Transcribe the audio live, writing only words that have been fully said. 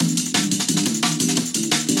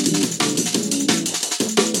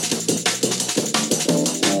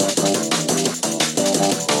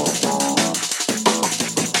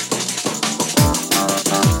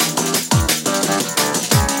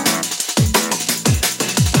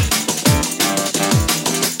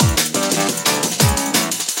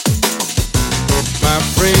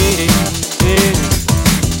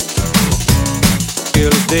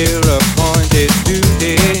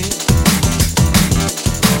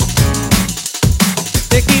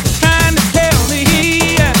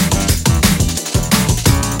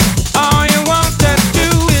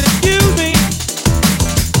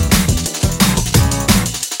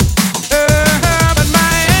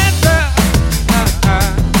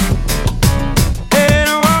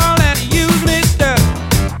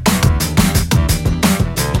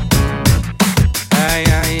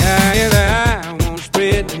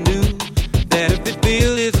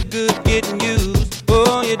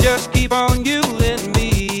just keep on using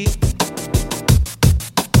me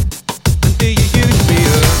until you use me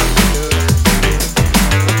up.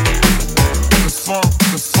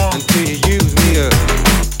 Until you use me up.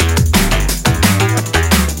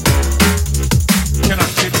 Can I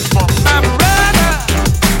take the funk? My brother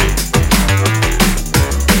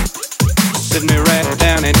sit me right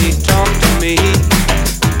down and he talked to me.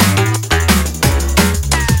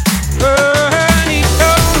 He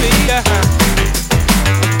told me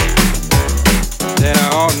that I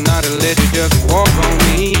ought not to let you just walk on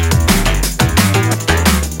me.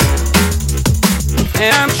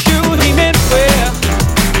 And I'm sure he meant well.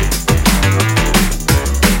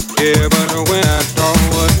 Yeah, but when I thought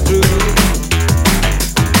was true,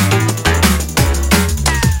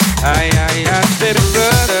 I said,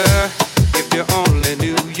 brother, if you only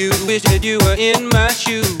knew, you wish that you were in my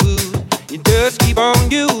shoes. You just keep on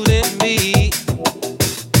using me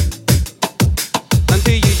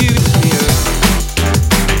until you use me up.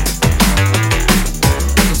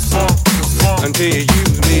 Until you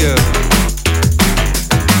use me up.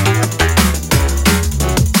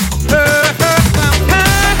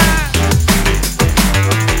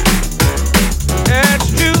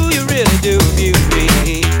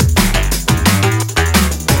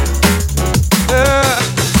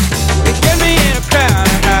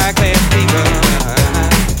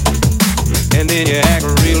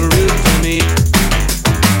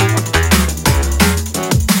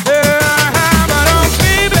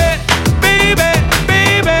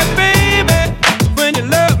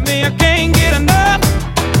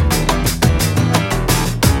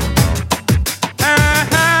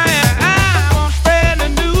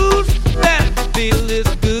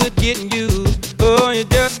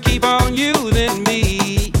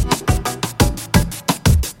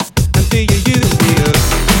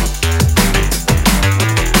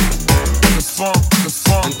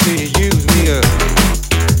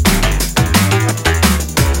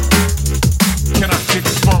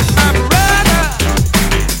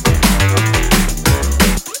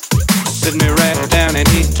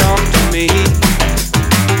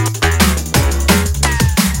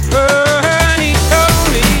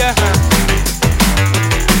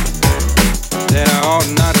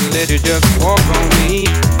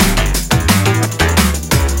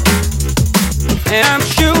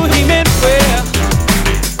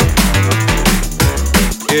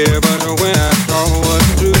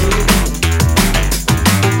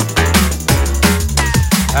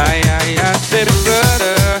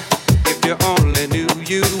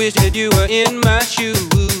 Wish that you were in my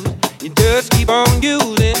shoes. You just keep on